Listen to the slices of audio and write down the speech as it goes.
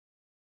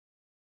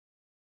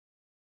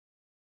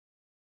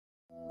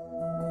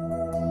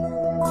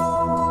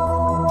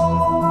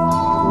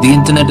The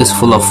internet is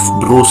full of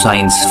bro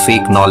science,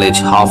 fake knowledge,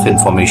 half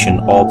information,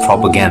 or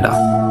propaganda.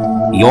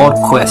 Your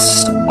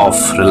quest of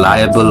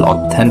reliable,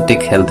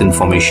 authentic health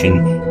information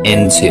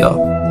ends here.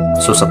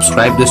 So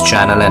subscribe this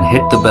channel and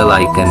hit the bell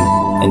icon,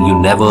 and you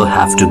never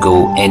have to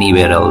go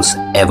anywhere else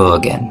ever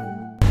again.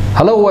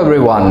 Hello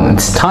everyone,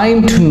 it's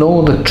time to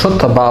know the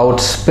truth about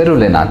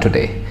spirulina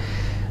today.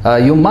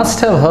 You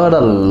must have heard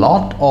a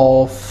lot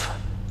of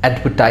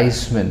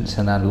advertisements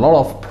and a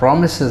lot of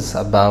promises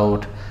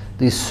about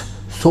this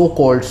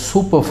so-called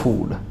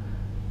superfood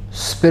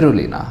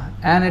spirulina,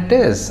 and it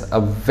is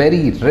a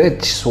very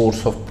rich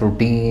source of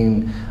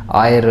protein,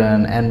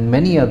 iron and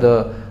many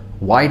other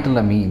vital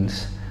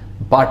amines.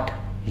 But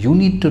you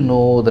need to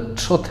know the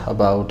truth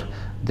about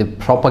the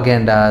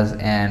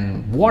propagandas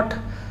and what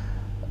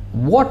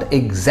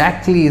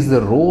exactly is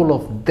the role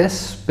of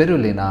this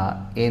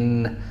spirulina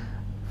in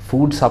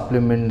food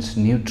supplements,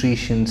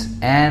 nutrition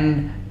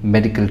and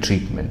medical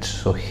treatments.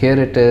 So here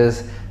it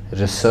is,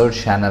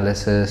 research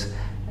analysis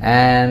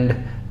and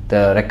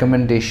the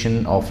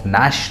recommendation of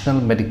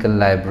National Medical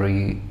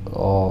Library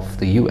of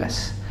the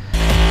US.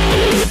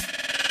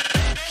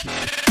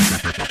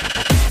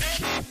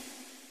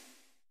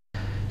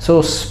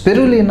 So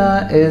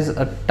spirulina is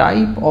a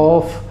type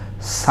of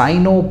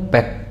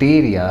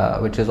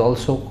cyanobacteria which is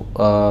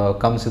also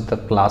comes with the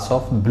class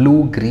of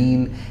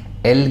blue-green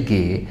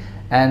algae,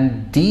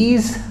 and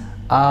these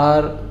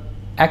are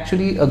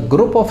actually a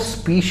group of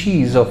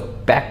species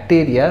of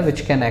bacteria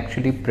which can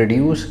actually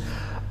produce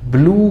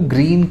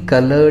blue-green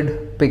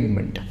colored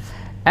pigment,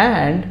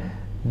 and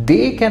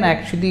they can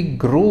actually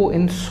grow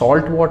in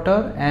salt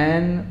water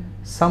and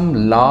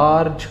some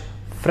large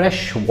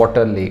fresh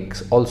water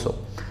lakes also.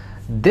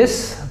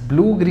 This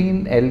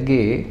blue-green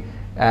algae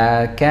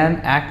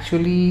can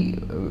actually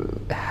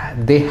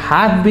they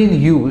have been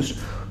used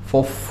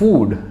for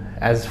food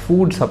as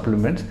food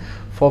supplements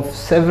for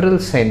several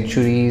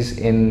centuries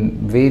in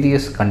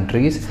various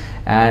countries,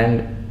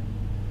 and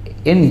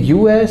in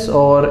US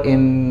or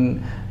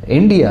in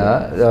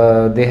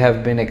India they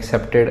have been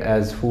accepted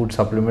as food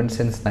supplements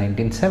since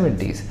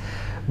 1970s.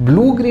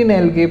 Blue-green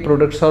algae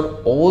products are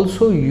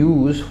also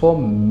used for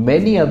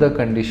many other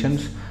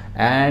conditions,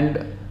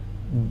 and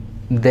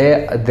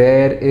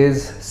there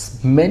is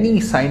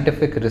many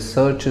scientific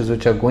researches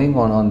which are going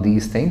on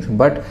these things,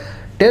 but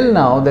till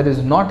now there is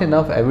not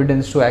enough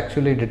evidence to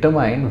actually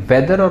determine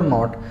whether or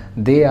not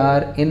they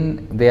are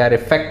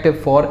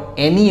effective for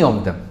any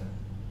of them.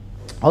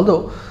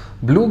 Although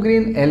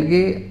blue-green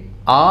algae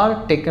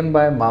are taken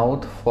by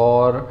mouth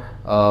for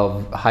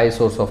high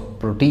source of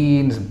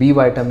proteins, B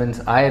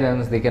vitamins,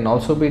 irons, they can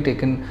also be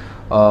taken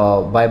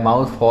by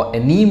mouth for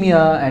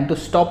anemia and to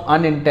stop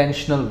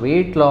unintentional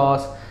weight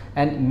loss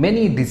and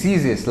many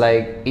diseases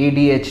like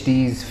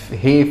ADHDs,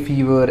 hay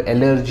fever,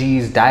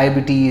 allergies,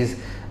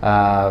 diabetes,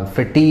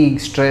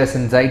 fatigue, stress,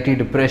 anxiety,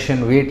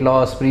 depression, weight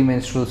loss,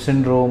 premenstrual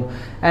syndrome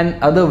and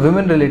other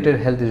women related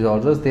health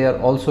disorders. They are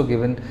also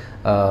given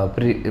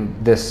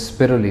this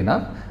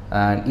spirulina,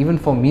 and even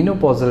for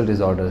menopausal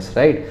disorders,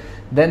 right?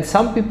 Then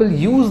some people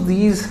use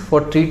these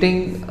for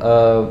treating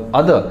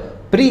other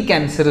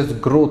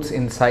precancerous growths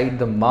inside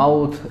the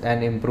mouth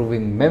and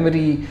improving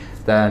memory,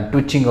 then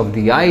twitching of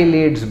the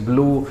eyelids,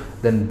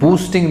 then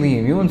boosting the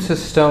immune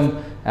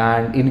system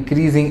and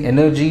increasing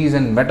energies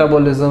and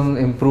metabolism,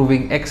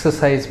 improving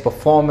exercise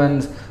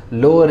performance,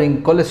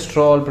 lowering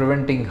cholesterol,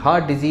 preventing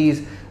heart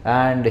disease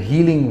and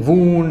healing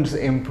wounds,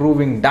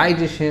 improving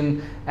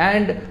digestion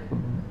and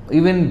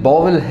even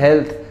bowel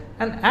health.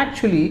 And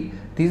actually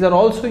these are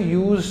also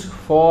used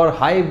for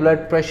high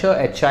blood pressure,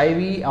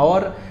 HIV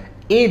or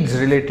AIDS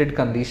related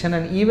condition,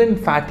 and even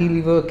fatty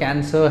liver,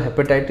 cancer,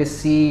 hepatitis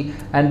C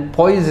and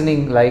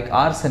poisoning like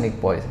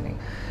arsenic poisoning.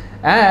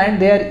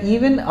 And they are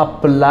even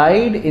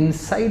applied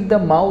inside the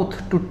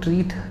mouth to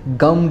treat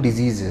gum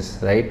diseases,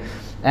 right?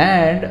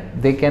 And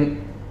they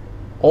can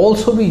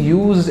also be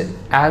used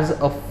as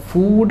a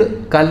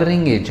food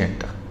coloring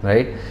agent,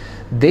 right?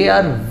 They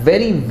are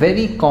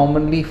very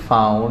commonly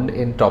found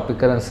in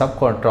tropical and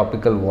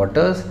subtropical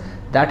waters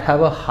that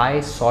have a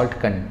high salt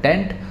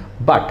content,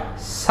 but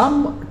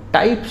some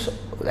types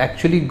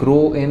actually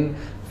grow in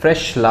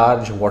fresh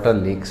large water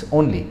lakes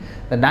only.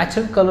 The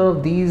natural color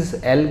of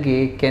these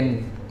algae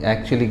can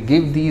actually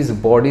give these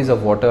bodies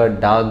of water a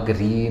dark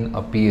green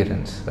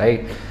appearance,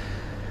 right?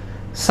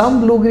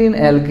 Some blue-green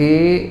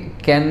algae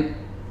can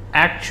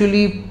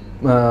actually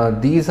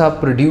these are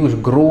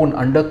grown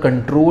under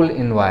controlled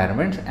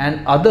environments,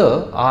 and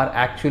other are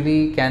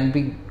actually can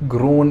be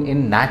grown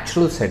in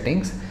natural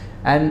settings,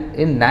 and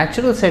in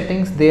natural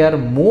settings they are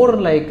more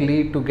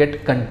likely to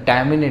get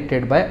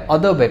contaminated by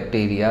other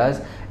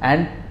bacteria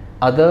and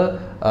other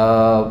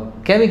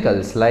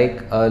chemicals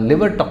like a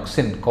liver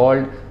toxin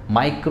called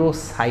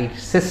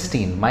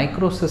microcystine.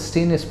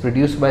 Microcystine is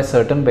produced by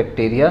certain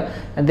bacteria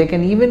and they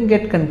can even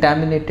get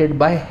contaminated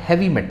by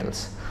heavy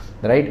metals,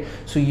 right?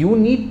 So you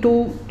need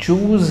to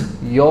choose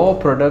your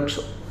products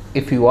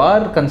if you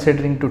are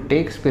considering to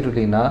take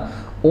spirulina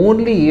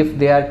only if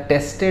they are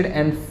tested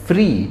and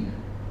free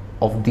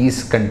of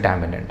these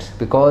contaminants,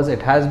 because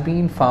it has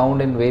been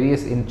found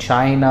in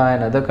China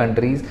and other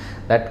countries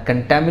that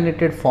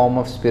contaminated form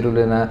of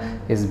spirulina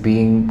is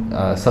being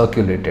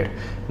circulated.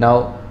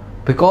 Now,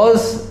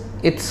 because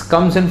it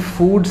comes in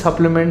food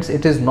supplements,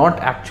 it is not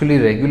actually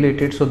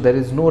regulated, so there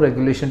is no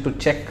regulation to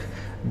check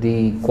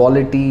the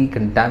quality,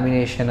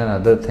 contamination and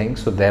other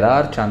things. So there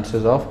are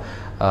chances of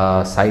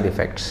side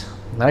effects,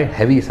 right?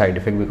 Heavy side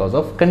effect because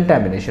of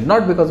contamination,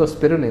 not because of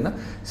spirulina.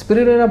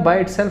 Spirulina by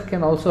itself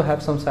can also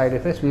have some side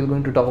effects. We are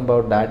going to talk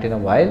about that in a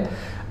while.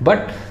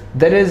 But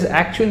there is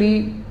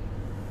actually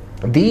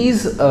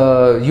these,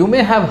 you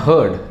may have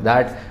heard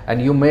that,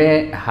 and you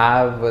may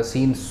have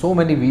seen so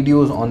many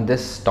videos on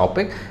this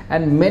topic,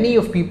 and many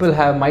of people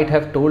might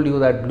have told you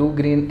that blue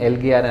green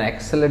algae are an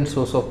excellent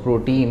source of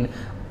protein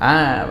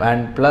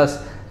and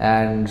plus,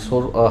 and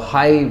so a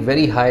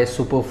very high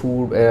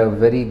superfood, a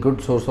very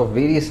good source of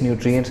various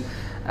nutrients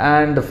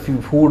and the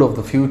food of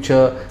the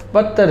future.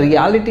 But the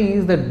reality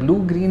is that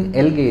blue green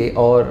algae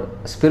or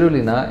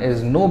spirulina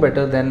is no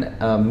better than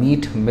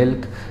meat,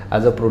 milk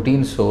as a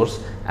protein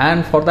source,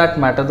 and for that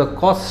matter the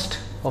cost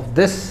of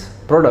this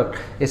product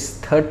is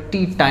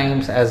 30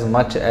 times as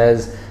much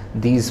as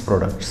these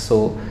products.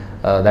 So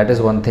that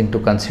is one thing to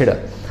consider.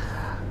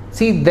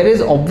 See, there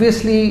is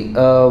obviously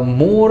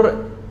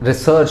more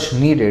research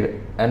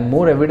needed and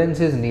more evidence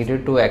is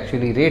needed to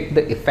actually rate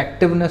the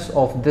effectiveness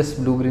of this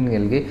blue green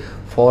algae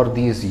for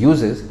these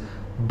uses.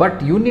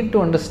 But you need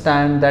to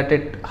understand that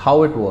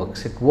how it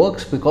works. It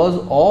works because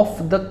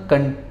of the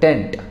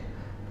content,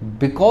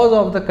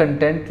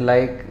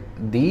 like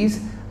these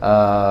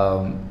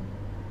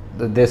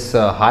this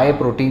high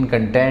protein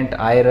content,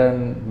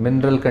 iron,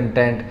 mineral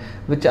content,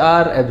 which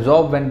are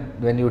absorbed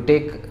when you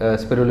take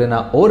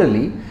spirulina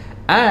orally,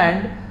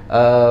 and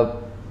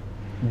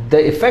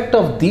the effect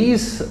of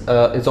these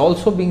is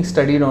also being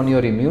studied on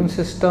your immune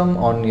system,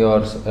 on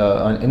your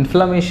on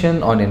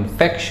inflammation, on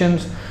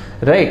infections,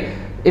 right?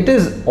 It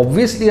is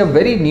obviously a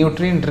very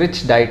nutrient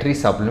rich dietary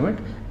supplement,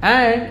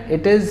 and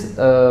it is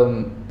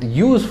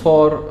used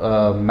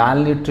for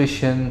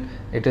malnutrition.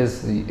 It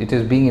is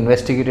being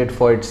investigated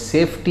for its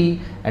safety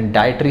and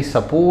dietary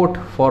support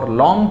for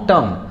long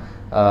term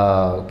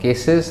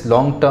cases,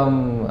 long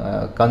term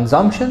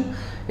consumption.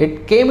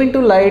 It came into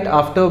light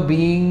after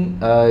being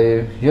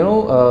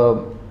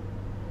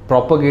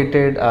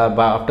propagated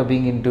after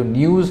being into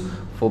news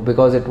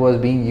because it was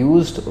being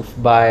used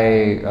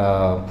by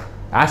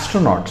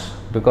astronauts,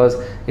 because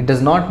it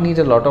does not need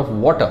a lot of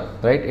water,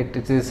 right?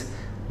 It is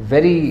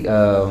very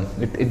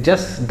it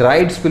just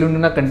dried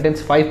spirulina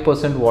contains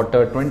 5%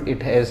 water,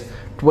 it has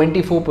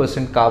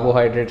 24%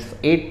 carbohydrates,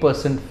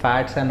 8%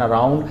 fats, and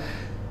around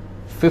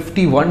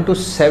 51 to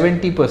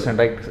 70%,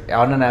 right,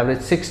 on an average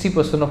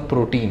 60% of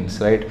proteins,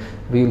 right?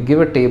 We will give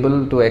a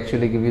table to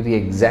actually give you the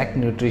exact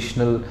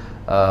nutritional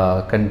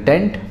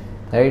content,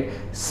 right?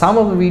 Some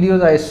of the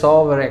videos I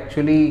saw were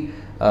actually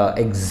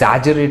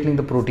exaggerating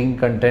the protein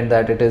content,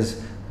 that it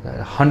is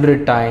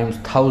 100 times,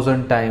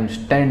 1000 times,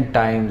 10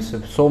 times,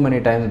 so many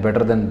times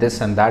better than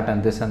this and that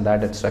and this and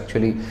that. It's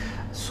actually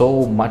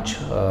so much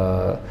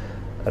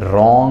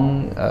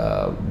wrong,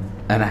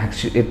 and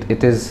actually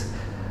it is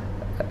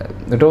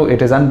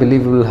it is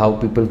unbelievable how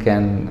people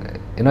can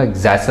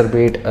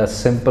exacerbate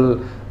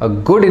a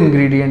good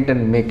ingredient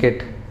and make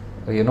it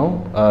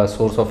a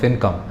source of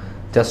income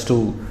just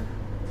to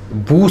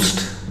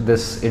boost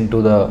this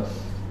into the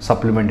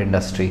supplement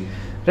industry,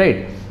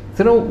 right?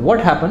 So what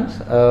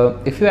happens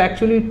if you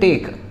actually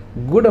take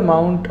good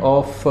amount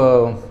of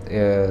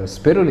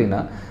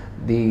spirulina,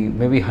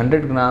 maybe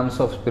 100 grams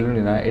of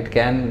spirulina, it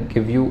can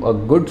give you a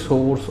good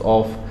source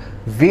of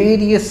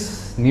various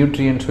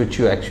nutrients which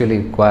you actually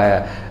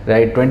require,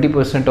 right?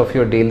 20% of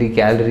your daily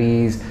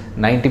calories,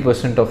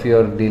 90% of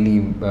your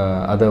daily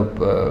other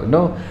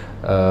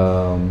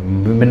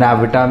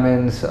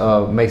vitamins,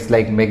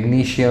 like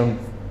magnesium,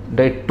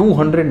 right?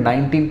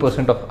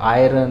 219% of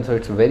iron, so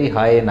it's very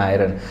high in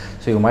iron.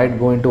 So you might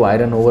go into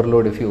iron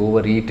overload if you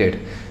overeat it.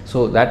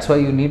 So that's why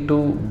you need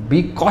to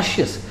be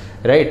cautious,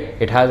 right?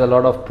 It has a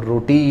lot of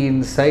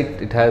proteins, right?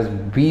 It has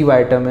B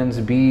vitamins,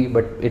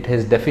 but it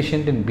is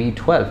deficient in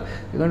B12.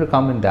 We're going to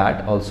come in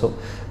that also,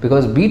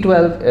 because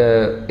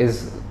B12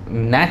 is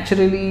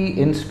naturally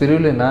in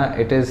spirulina.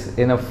 It is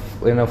in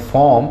a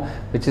form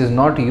which is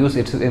not used.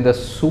 It's in the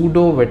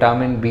pseudo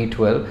vitamin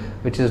B12,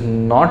 which is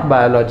not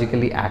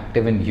biologically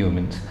active in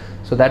humans.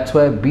 So that's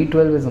why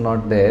B12 is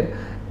not there.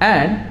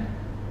 And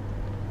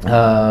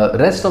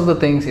rest of the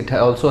things, it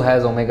also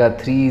has omega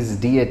 3s,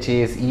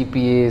 DHAs,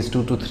 EPAs,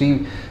 2 to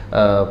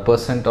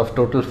 3% of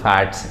total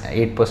fats.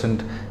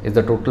 8% is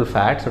the total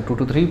fat, so 2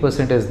 to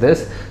 3% is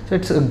this. So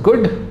it's a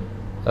good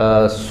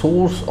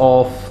source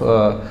of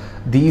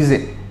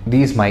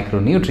these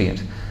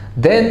micronutrients.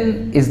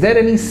 Then is there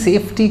any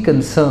safety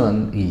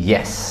concern?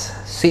 Yes,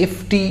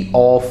 safety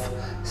of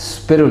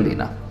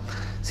spirulina.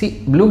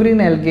 See, blue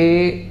green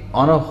algae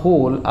on a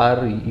whole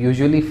are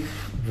usually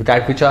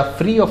which are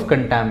free of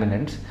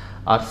contaminants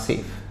are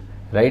safe,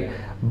 right?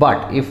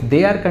 But if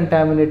they are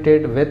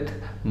contaminated with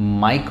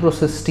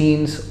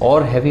microcysteines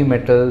or heavy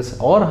metals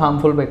or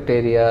harmful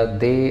bacteria,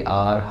 they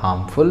are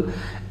harmful.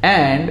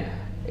 And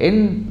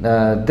in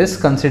this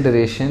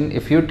consideration,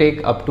 if you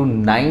take up to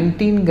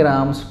 19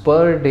 grams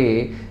per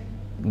day,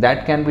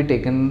 that can be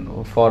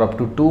taken for up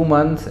to 2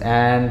 months,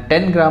 and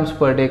 10 grams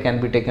per day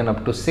can be taken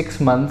up to 6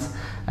 months.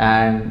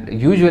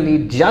 And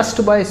usually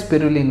just by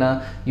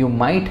spirulina you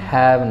might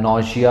have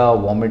nausea,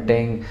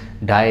 vomiting,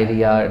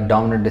 diarrhea,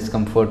 abdominal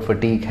discomfort,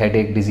 fatigue,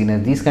 headache,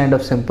 dizziness, these kind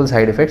of simple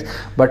side effects.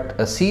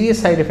 But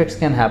serious side effects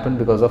can happen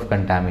because of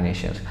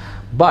contaminations.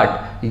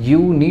 But you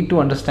need to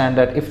understand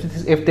that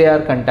if they are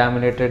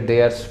contaminated,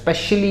 they are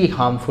especially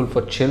harmful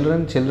for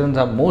children. Children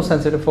are more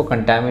sensitive for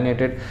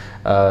contaminated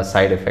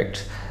side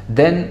effects.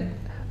 Then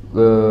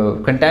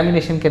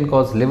contamination can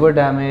cause liver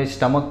damage,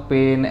 stomach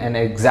pain, and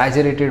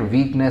exaggerated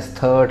weakness,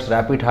 thirst,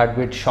 rapid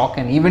heartbeat, shock,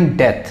 and even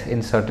death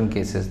in certain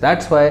cases.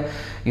 That's why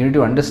you need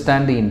to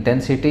understand the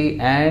intensity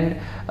and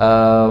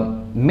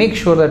make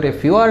sure that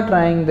if you are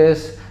trying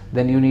this,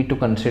 then you need to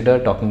consider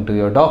talking to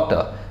your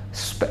doctor.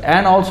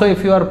 And also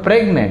if you are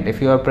pregnant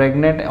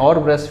or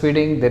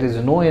breastfeeding, there is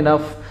no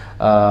enough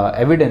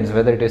evidence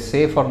whether it is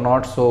safe or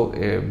not, so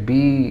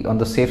be on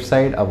the safe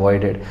side,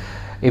 avoid it.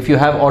 If you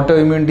have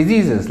autoimmune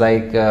diseases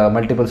like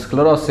multiple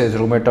sclerosis,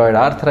 rheumatoid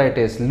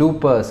arthritis,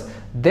 lupus,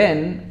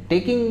 then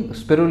taking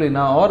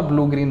spirulina or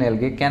blue-green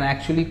algae can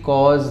actually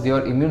cause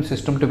your immune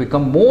system to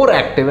become more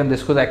active, and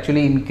this could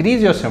actually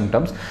increase your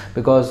symptoms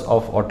because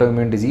of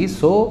autoimmune disease.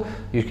 So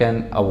you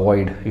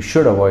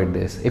should avoid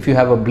this. If you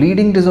have a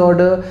bleeding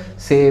disorder,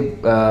 say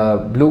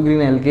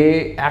blue-green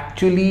algae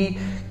actually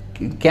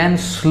can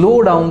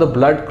slow down the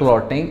blood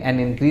clotting and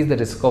increase the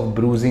risk of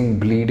bruising,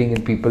 bleeding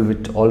in people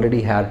which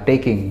already are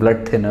taking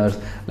blood thinners,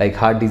 like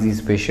heart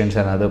disease patients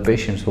and other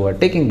patients who are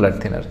taking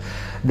blood thinners.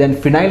 Then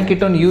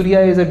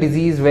phenylketonuria is a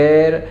disease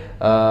where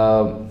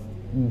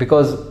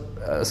because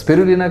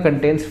spirulina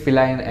contains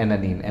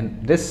phenylalanine, and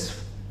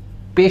this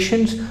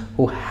patients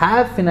who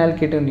have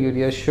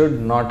phenylketonuria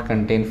should not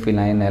contain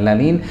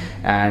phenylalanine,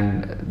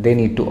 and they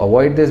need to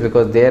avoid this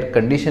because their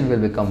condition will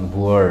become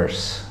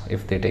worse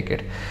if they take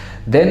it.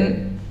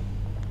 Then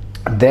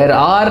there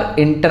are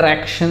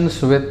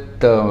interactions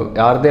with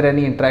are there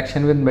any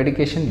interaction with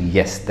medication?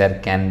 Yes, there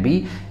can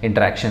be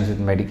interactions with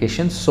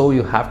medication, so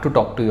you have to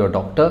talk to your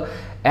doctor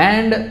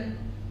and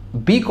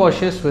be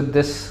cautious with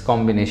this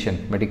combination,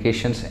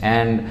 medications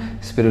and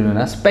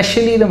spirulina,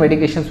 especially the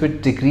medications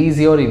which decrease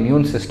your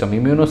immune system,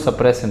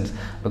 immunosuppressants,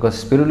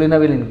 because spirulina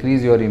will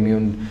increase your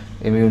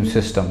immune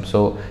system.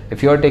 So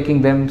if you are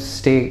taking them,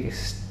 stay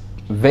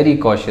very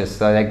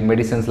cautious, like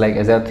medicines like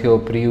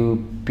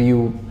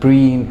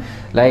azathioprine,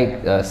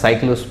 like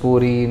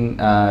cyclosporine,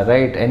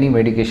 right, any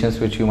medications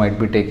which you might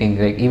be taking,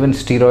 like even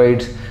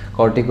steroids,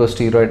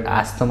 corticosteroid,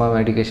 asthma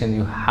medication,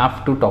 you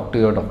have to talk to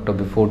your doctor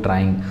before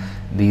trying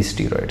these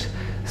steroids.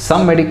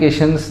 Some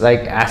medications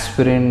like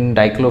aspirin,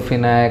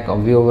 diclofenac,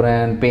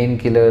 aviovran,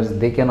 painkillers,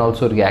 they can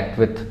also react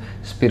with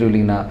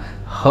spirulina.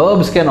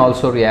 Herbs can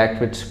also react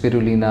with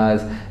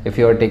spirulinas if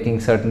you are taking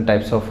certain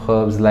types of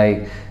herbs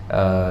like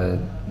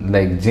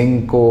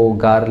ginkgo,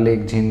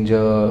 garlic,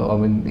 ginger, I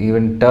mean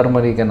even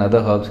turmeric and other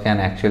herbs can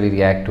actually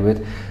react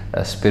with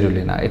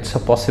spirulina. It's a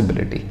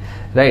possibility,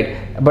 right?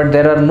 But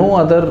there are no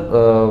other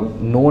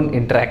known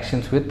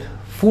interactions with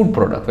food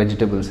product,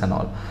 vegetables and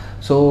all.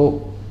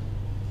 So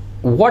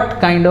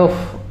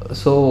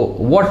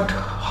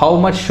how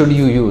much should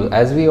you use?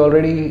 As we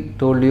already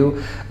told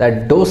you,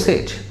 that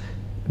dosage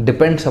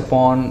depends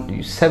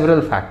upon several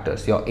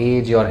factors: your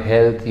age, your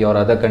health, your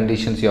other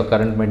conditions, your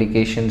current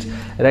medications,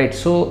 right?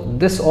 So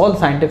this all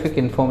scientific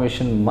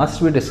information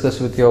must be discussed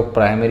with your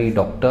primary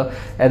doctor,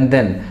 and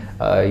then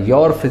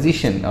your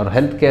physician or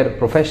healthcare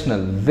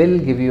professional will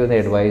give you the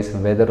advice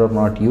whether or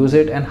not use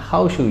it and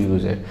how should you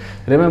use it.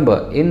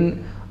 Remember,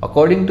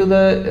 according to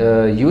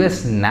the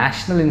US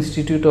National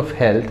Institute of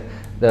Health,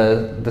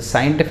 the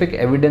scientific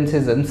evidence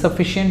is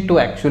insufficient to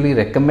actually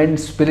recommend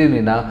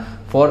spirulina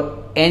for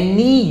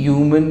any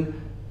human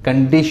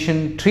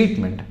condition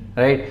treatment,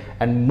 right?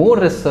 And more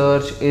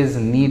research is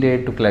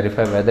needed to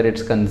clarify whether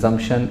its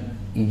consumption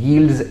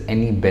yields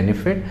any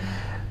benefit.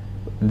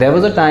 There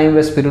was a time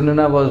where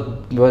spirulina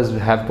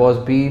was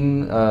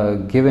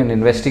being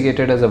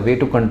investigated as a way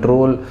to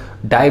control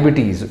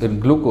diabetes in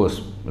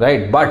glucose,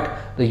 right? But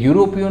the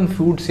European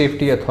Food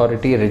Safety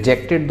Authority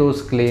rejected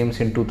those claims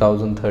in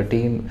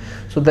 2013.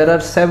 So there are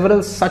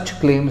several such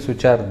claims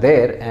which are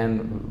there,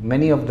 and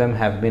many of them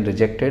have been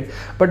rejected.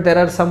 But there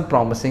are some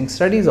promising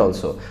studies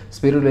also.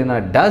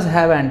 Spirulina does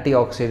have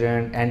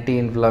antioxidant,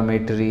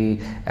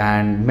 anti-inflammatory,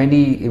 and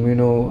many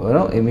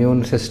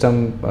immune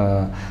system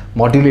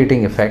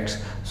modulating effects,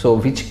 so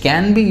which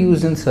can be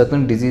used in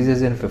certain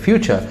diseases in the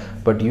future.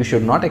 But you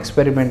should not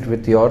experiment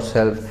with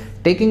yourself.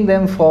 Taking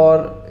them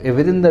for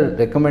within the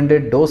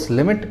recommended dose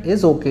limit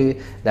is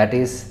okay, that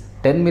is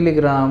 10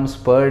 milligrams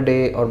per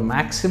day or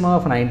maximum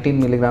of 19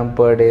 milligram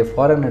per day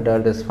for an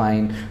adult is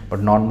fine,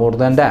 but not more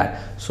than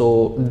that.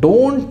 So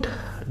don't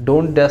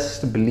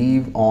just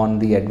believe on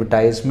the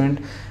advertisement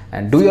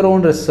and do your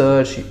own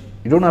research.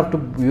 You don't have to,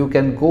 you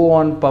can go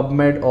on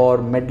PubMed or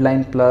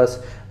Medline Plus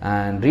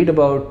and read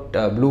about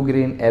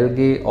blue-green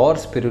algae or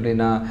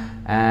spirulina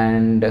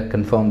and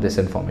confirm this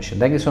information.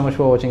 Thank you so much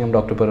for watching. I'm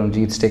Dr.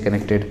 Paramjeet. Stay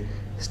connected,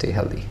 stay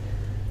healthy.